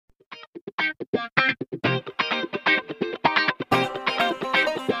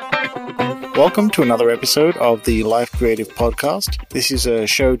Welcome to another episode of the Life Creative Podcast. This is a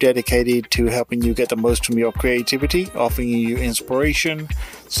show dedicated to helping you get the most from your creativity, offering you inspiration,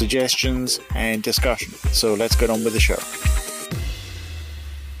 suggestions, and discussion. So let's get on with the show.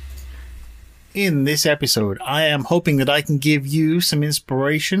 In this episode, I am hoping that I can give you some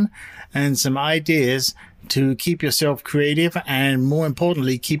inspiration and some ideas to keep yourself creative and, more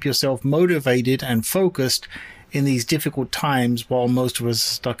importantly, keep yourself motivated and focused in these difficult times while most of us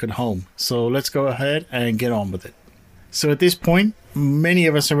are stuck at home. So let's go ahead and get on with it. So at this point, many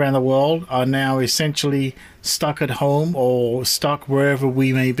of us around the world are now essentially stuck at home or stuck wherever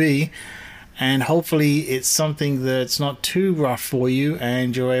we may be. And hopefully it's something that's not too rough for you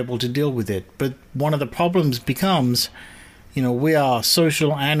and you're able to deal with it. But one of the problems becomes, we are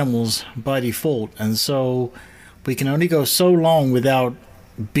social animals by default. And so we can only go so long without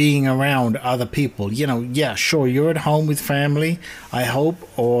being around other people. Yeah, sure, you're at home with family, I hope,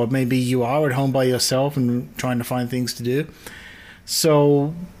 or maybe you are at home by yourself and trying to find things to do.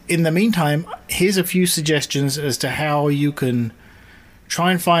 So in the meantime, here's a few suggestions as to how you can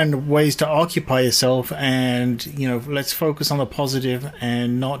try and find ways to occupy yourself and, let's focus on the positive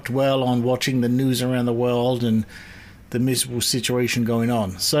and not dwell on watching the news around the world and the miserable situation going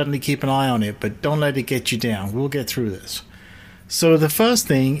on. Certainly keep an eye on it, but don't let it get you down. We'll get through this. So the first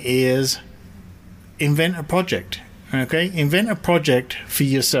thing is invent a project, okay? Invent a project for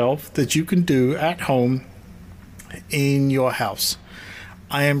yourself that you can do at home in your house.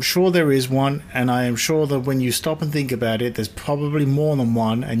 I am sure there is one, and I am sure that when you stop and think about it, there's probably more than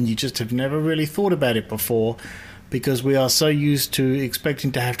one, and you just have never really thought about it before because we are so used to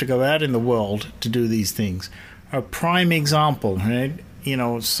expecting to have to go out in the world to do these things. A prime example, right?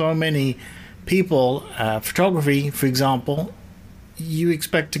 So many people, photography, for example, you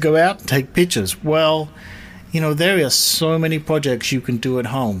expect to go out and take pictures. Well, there are so many projects you can do at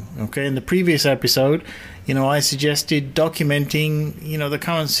home. Okay, in the previous episode, I suggested documenting, the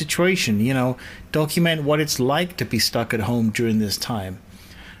current situation. Document what it's like to be stuck at home during this time.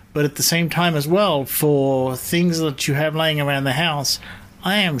 But at the same time as well, for things that you have laying around the house,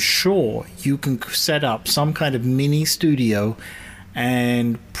 I am sure you can set up some kind of mini studio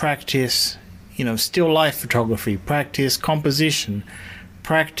and practice still life photography, practice composition,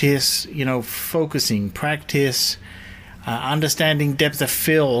 practice, focusing, practice understanding depth of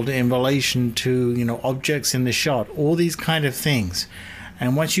field in relation to, objects in the shot, all these kind of things.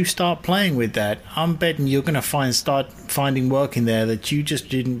 And once you start playing with that, I'm betting you're going to start finding work in there that you just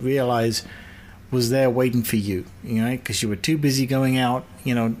didn't realize was there waiting for you, because you were too busy going out,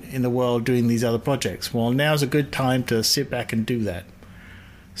 in the world doing these other projects. Well, now's a good time to sit back and do that.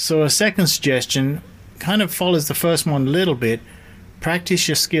 So a second suggestion kind of follows the first one a little bit. Practice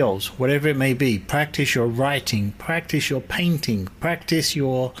your skills, whatever it may be. Practice your writing, practice your painting, practice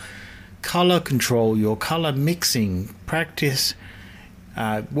your color control, your color mixing, practice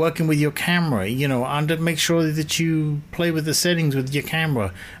working with your camera, make sure that you play with the settings with your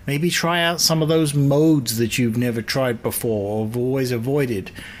camera. Maybe try out some of those modes that you've never tried before or have always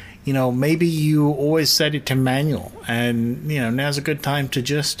avoided. Maybe you always set it to manual, and, now's a good time to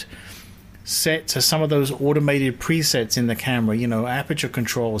just set to some of those automated presets in the camera, aperture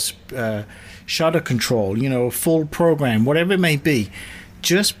control, shutter control, full program, whatever it may be.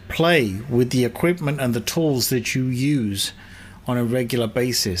 Just play with the equipment and the tools that you use on a regular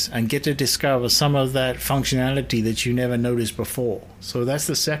basis and get to discover some of that functionality that you never noticed before. So that's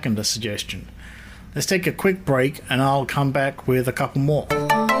the second suggestion. Let's take a quick break and I'll come back with a couple more.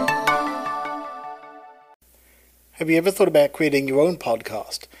 Have you ever thought about creating your own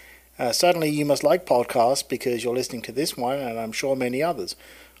podcast? Certainly you must like podcasts because you're listening to this one and I'm sure many others.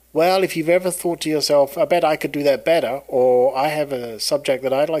 Well, if you've ever thought to yourself, I bet I could do that better, or I have a subject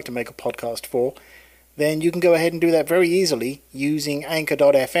that I'd like to make a podcast for, then you can go ahead and do that very easily using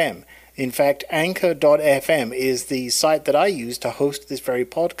Anchor.fm. In fact, Anchor.fm is the site that I use to host this very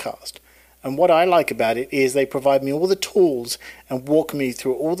podcast. And what I like about it is they provide me all the tools and walk me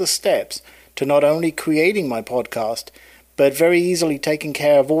through all the steps to not only creating my podcast, but very easily taking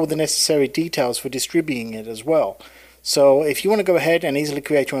care of all the necessary details for distributing it as well. So if you want to go ahead and easily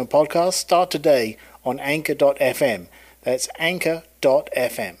create your own podcast, start today on Anchor.fm. That's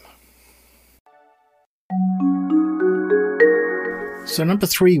Anchor.fm. So number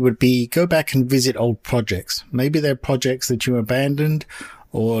 3 would be go back and visit old projects. Maybe they're projects that you abandoned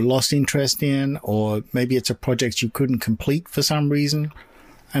or lost interest in, or maybe it's a project you couldn't complete for some reason.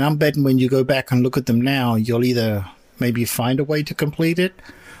 And I'm betting when you go back and look at them now, you'll either maybe find a way to complete it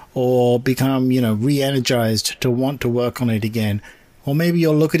or become, re-energized to want to work on it again. Or maybe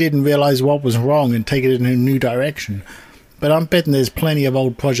you'll look at it and realize what was wrong and take it in a new direction. But I'm betting there's plenty of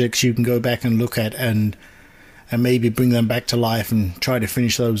old projects you can go back and look at and maybe bring them back to life and try to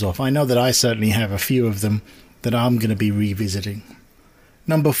finish those off. I know that I certainly have a few of them that I'm going to be revisiting.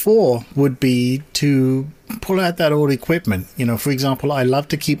 Number 4 would be to pull out that old equipment. For example, I love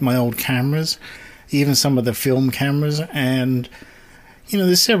to keep my old cameras, even some of the film cameras, and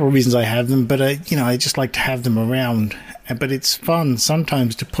there's several reasons I have them, but I just like to have them around. But it's fun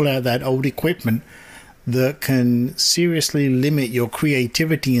sometimes to pull out that old equipment that can seriously limit your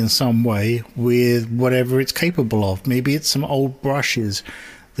creativity in some way with whatever it's capable of. Maybe it's some old brushes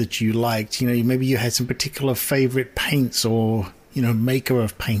that you liked. Maybe you had some particular favorite paints or, maker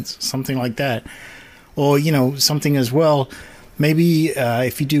of paints, something like that. Or, something as well. Maybe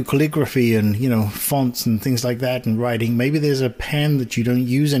if you do calligraphy and, fonts and things like that and writing, maybe there's a pen that you don't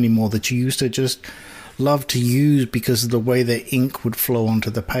use anymore that you used to just love to use because of the way the ink would flow onto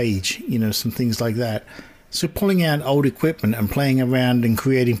the page, some things like that. So pulling out old equipment and playing around and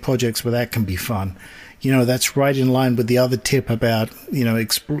creating projects with that can be fun. That's right in line with the other tip about,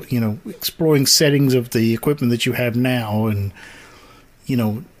 exploring settings of the equipment that you have now and,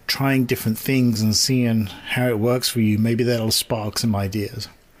 trying different things and seeing how it works for you. Maybe that'll spark some ideas.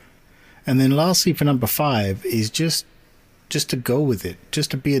 And then lastly, for number 5 is just to go with it,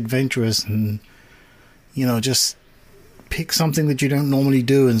 just to be adventurous and, just pick something that you don't normally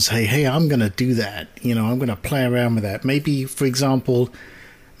do and say, hey, I'm going to do that. I'm going to play around with that. Maybe, for example,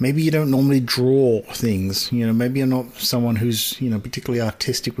 maybe you don't normally draw things. Maybe you're not someone who's, particularly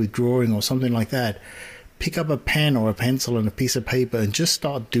artistic with drawing or something like that. Pick up a pen or a pencil and a piece of paper and just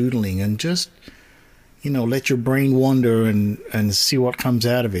start doodling and just, let your brain wander and see what comes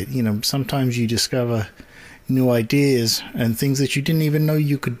out of it. Sometimes you discover new ideas and things that you didn't even know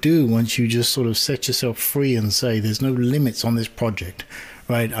you could do once you just sort of set yourself free and say, there's no limits on this project,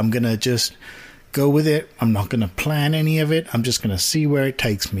 right? I'm going to just go with it. I'm not going to plan any of it. I'm just going to see where it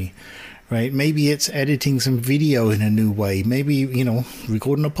takes me, right? Maybe it's editing some video in a new way. Maybe,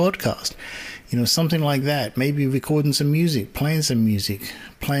 recording a podcast, something like that. Maybe recording some music,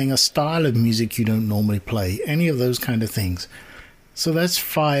 playing a style of music you don't normally play, any of those kind of things. So that's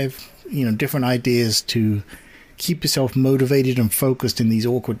 5, different ideas to keep yourself motivated and focused in these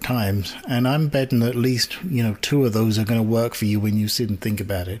awkward times. And I'm betting at least, 2 of those are going to work for you when you sit and think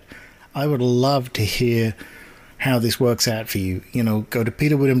about it. I would love to hear how this works out for you. Go to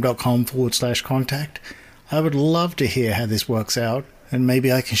peterwitham.com/contact. I would love to hear how this works out, and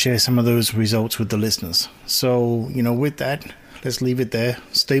maybe I can share some of those results with the listeners. So, with that, let's leave it there.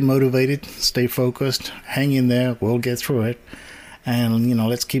 Stay motivated, stay focused, hang in there, we'll get through it. And,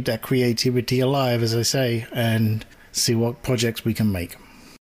 let's keep that creativity alive, as I say, and see what projects we can make.